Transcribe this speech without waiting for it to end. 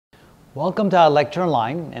Welcome to our lecture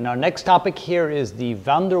online, and our next topic here is the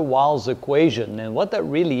van der Waals equation. And what that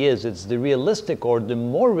really is, it's the realistic or the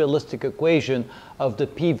more realistic equation of the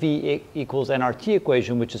PV equals nRT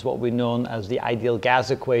equation, which is what we know as the ideal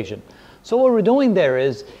gas equation. So what we're doing there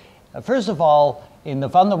is, first of all, in the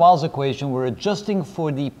van der Waals equation, we're adjusting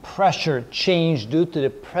for the pressure change due to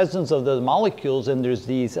the presence of the molecules, and there's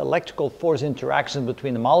these electrical force interactions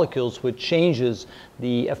between the molecules which changes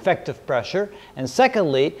the effective pressure. And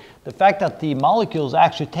secondly, the fact that the molecules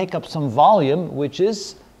actually take up some volume, which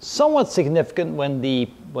is somewhat significant when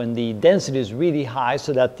the density is really high,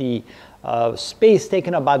 so that the space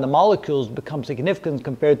taken up by the molecules becomes significant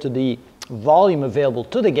compared to the volume available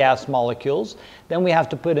to the gas molecules. Then we have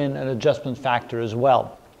to put in an adjustment factor as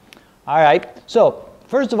well. All right, so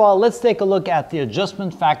first of all, let's take a look at the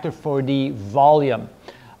adjustment factor for the volume.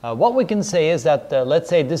 What we can say is that, let's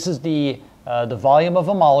say this is the volume of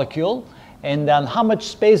a molecule, and then how much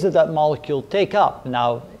space does that molecule take up?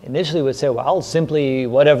 Now, initially we'd say, well, simply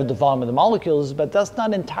whatever the volume of the molecule is, but that's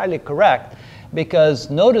not entirely correct, because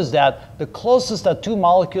notice that the closest that two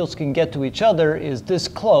molecules can get to each other is this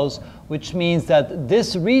close, which means that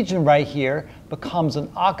this region right here becomes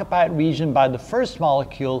an occupied region by the first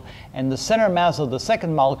molecule, and the center mass of the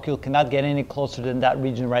second molecule cannot get any closer than that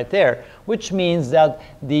region right there, which means that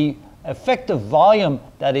the effective volume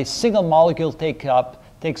that a single molecule takes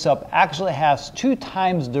up actually has 2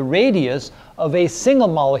 times the radius of a single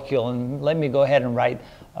molecule. And let me go ahead and write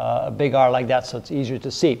a big R like that so it's easier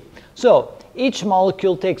to see. So each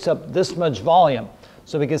molecule takes up this much volume.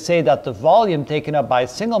 So we can say that the volume taken up by a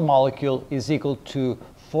single molecule is equal to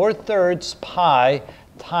 4/3 pi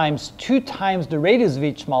times 2 times the radius of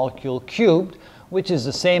each molecule cubed, which is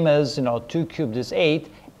the same as, 2 cubed is 8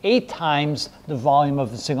 times the volume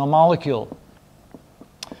of a single molecule.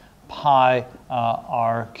 Pi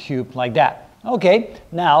r cubed, like that. Okay,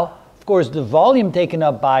 now, of course, the volume taken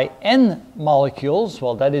up by n molecules,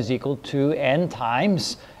 well, that is equal to n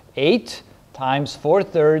times 8 times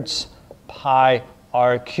 4/3 pi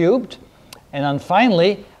r cubed. And then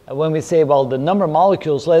finally, when we say, well, the number of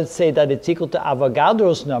molecules, let's say that it's equal to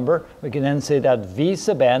Avogadro's number, we can then say that V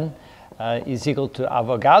sub n is equal to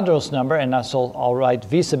Avogadro's number, and that's all right.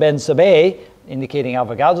 V sub n sub a, indicating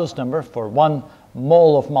Avogadro's number for 1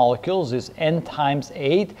 mole of molecules, is n times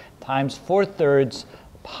 8 times 4/3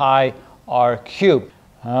 pi r cubed.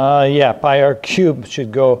 Yeah, pi r cubed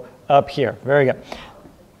should go up here. Very good.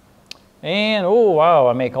 And, oh, wow,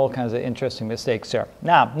 I make all kinds of interesting mistakes there.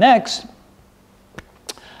 Now, next,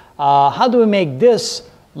 how do we make this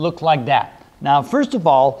look like that? Now, first of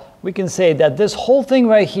all, we can say that this whole thing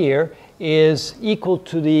right here is equal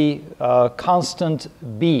to the constant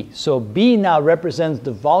B. So B now represents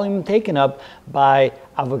the volume taken up by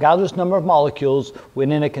Avogadro's number of molecules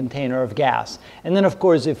within a container of gas. And then, of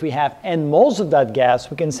course, if we have n moles of that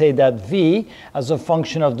gas, we can say that V, as a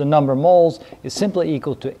function of the number of moles, is simply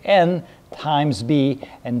equal to n times B,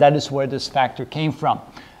 and that is where this factor came from.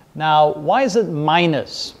 Now, why is it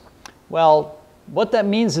minus? Well, what that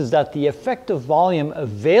means is that the effective volume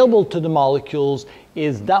available to the molecules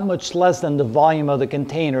is that much less than the volume of the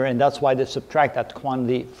container, and that's why they subtract that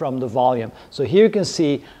quantity from the volume. So here you can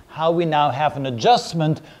see how we now have an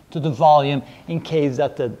adjustment to the volume in case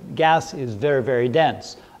that the gas is very, very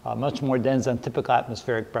dense, much more dense than typical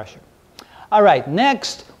atmospheric pressure. All right,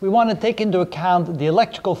 next we want to take into account the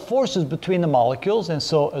electrical forces between the molecules, and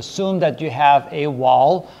so assume that you have a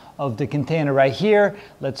wall of the container right here.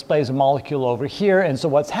 Let's place a molecule over here. And so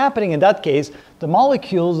what's happening in that case, the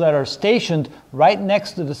molecules that are stationed right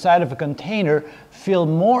next to the side of a container feel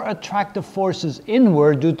more attractive forces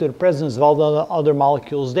inward due to the presence of all the other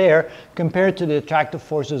molecules there compared to the attractive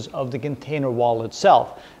forces of the container wall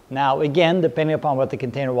itself. Now, again, depending upon what the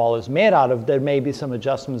container wall is made out of, there may be some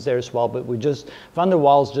adjustments there as well, but van der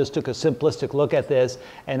Waals just took a simplistic look at this,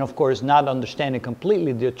 and of course, not understanding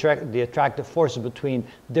completely the attractive forces between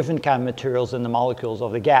different kind of materials in the molecules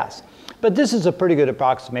of the gas. But this is a pretty good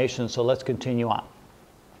approximation, so let's continue on.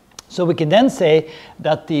 So we can then say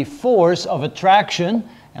that the force of attraction,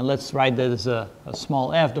 and let's write that as a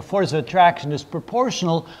small f, the force of attraction is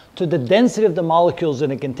proportional to the density of the molecules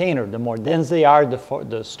in a container. The more dense they are,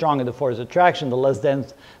 the stronger the force of attraction. The less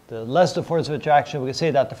dense, the less the force of attraction. We can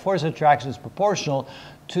say that the force of attraction is proportional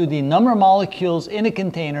to the number of molecules in a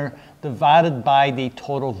container divided by the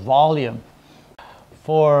total volume.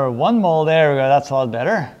 For 1 mole, there we go, that's a lot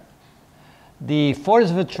better. The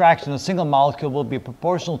force of attraction of a single molecule will be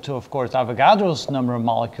proportional to, of course, Avogadro's number of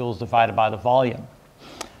molecules divided by the volume.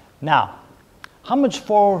 Now, how much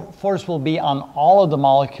force will be on all of the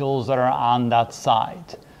molecules that are on that side?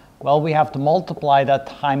 Well, we have to multiply that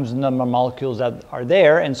times the number of molecules that are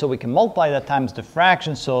there, and so we can multiply that times the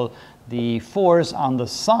fraction, so the force on the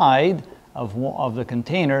side of the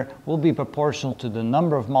container will be proportional to the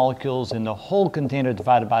number of molecules in the whole container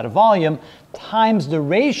divided by the volume times the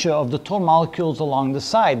ratio of the total molecules along the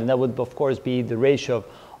side, and that would of course be the ratio of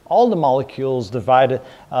all the molecules divided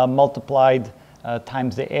multiplied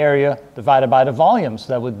times the area divided by the volume. So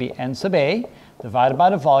that would be n sub a divided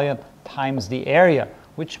by the volume times the area,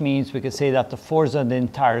 which means we could say that the force on the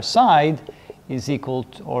entire side is equal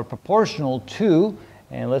to, or proportional to,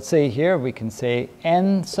 and let's say here we can say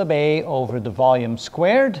n sub a over the volume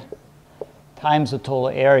squared times the total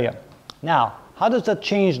area. Now, how does that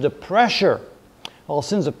change the pressure? Well,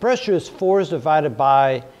 since the pressure is force divided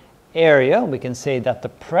by area, we can say that the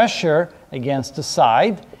pressure against the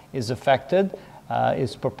side is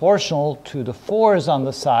is proportional to the force on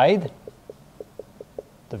the side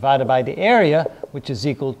divided by the area, which is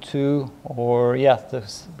equal to, or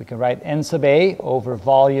we can write n sub a over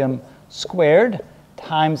volume squared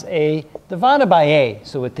times a divided by a.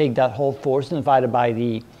 So we take that whole force and divide it by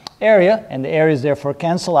the area, and the areas therefore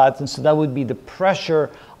cancel out, and so that would be the pressure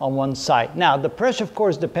on one side. Now, the pressure, of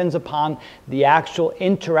course, depends upon the actual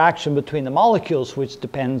interaction between the molecules, which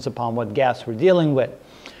depends upon what gas we're dealing with.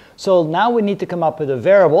 So now we need to come up with a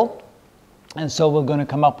variable, and so we're going to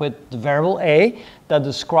come up with the variable a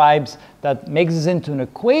that makes this into an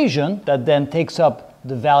equation that then takes up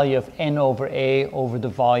the value of n over a over the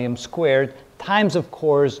volume squared times, of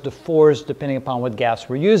course, the force depending upon what gas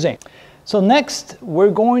we're using. So next,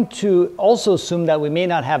 we're going to also assume that we may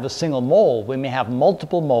not have a single mole. We may have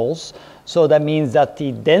multiple moles. So that means that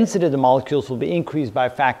the density of the molecules will be increased by a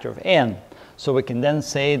factor of n. So we can then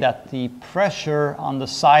say that the pressure on the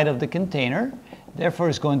side of the container, therefore,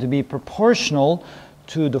 is going to be proportional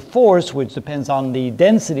to the force, which depends on the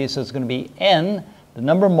density. So it's going to be n, the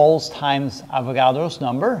number of moles times Avogadro's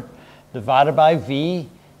number, divided by V,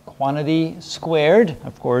 quantity squared.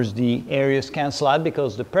 Of course, the areas cancel out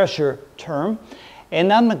because the pressure term.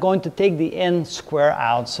 And I'm going to take the n square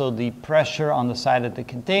out. So the pressure on the side of the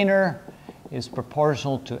container is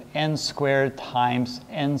proportional to n squared times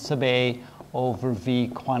n sub a over V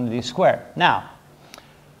quantity squared. Now,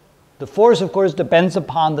 the force, of course, depends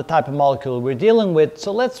upon the type of molecule we're dealing with.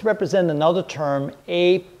 So let's represent another term,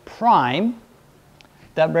 A prime,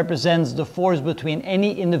 that represents the force between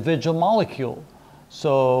any individual molecule.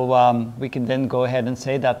 So we can then go ahead and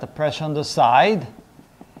say that the pressure on the side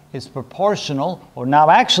is proportional, or now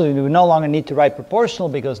actually we no longer need to write proportional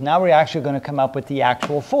because now we're actually going to come up with the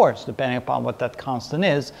actual force depending upon what that constant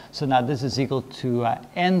is. So now this is equal to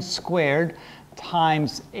n squared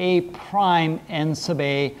times A prime n sub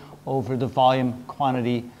a over the volume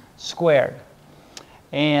quantity squared.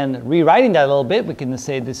 And rewriting that a little bit, we can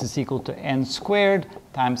say this is equal to n squared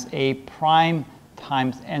times A prime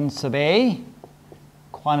times n sub a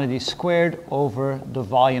quantity squared over the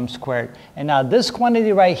volume squared. And now this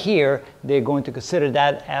quantity right here, they're going to consider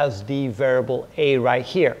that as the variable a right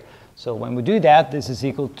here. So when we do that, this is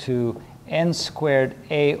equal to n squared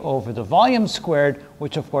a over the volume squared,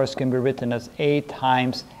 which of course can be written as a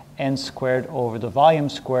times n squared over the volume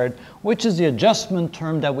squared, which is the adjustment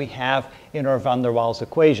term that we have in our van der Waals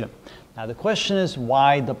equation. Now the question is,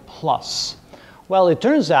 why the plus? Well, it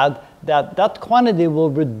turns out that that quantity will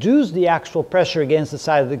reduce the actual pressure against the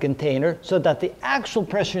side of the container so that the actual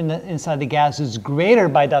pressure inside the gas is greater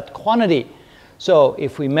by that quantity. So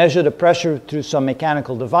if we measure the pressure through some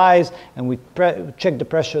mechanical device and we check the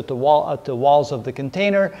pressure at the walls of the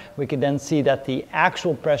container, we can then see that the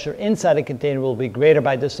actual pressure inside the container will be greater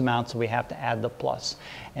by this amount, so we have to add the plus.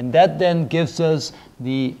 And that then gives us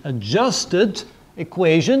the adjusted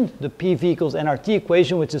equation, the PV equals nRT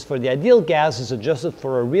equation, which is for the ideal gas, is adjusted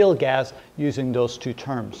for a real gas using those two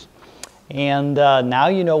terms. And now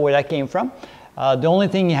you know where that came from. The only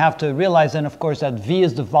thing you have to realize then, of course, that V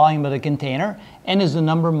is the volume of the container, N is the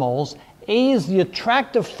number of moles, A is the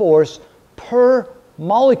attractive force per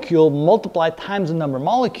molecule multiplied times the number of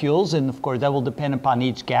molecules, and of course that will depend upon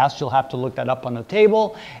each gas. You'll have to look that up on the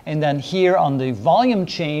table. And then here on the volume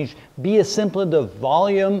change, B is simply the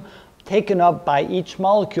volume taken up by each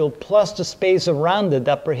molecule plus the space around it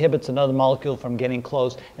that prohibits another molecule from getting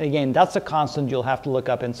close. And again, that's a constant you'll have to look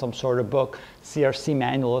up in some sort of book, CRC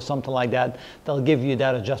manual or something like that. They'll give you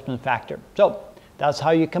that adjustment factor. So that's how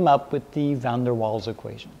you come up with the van der Waals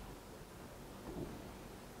equation.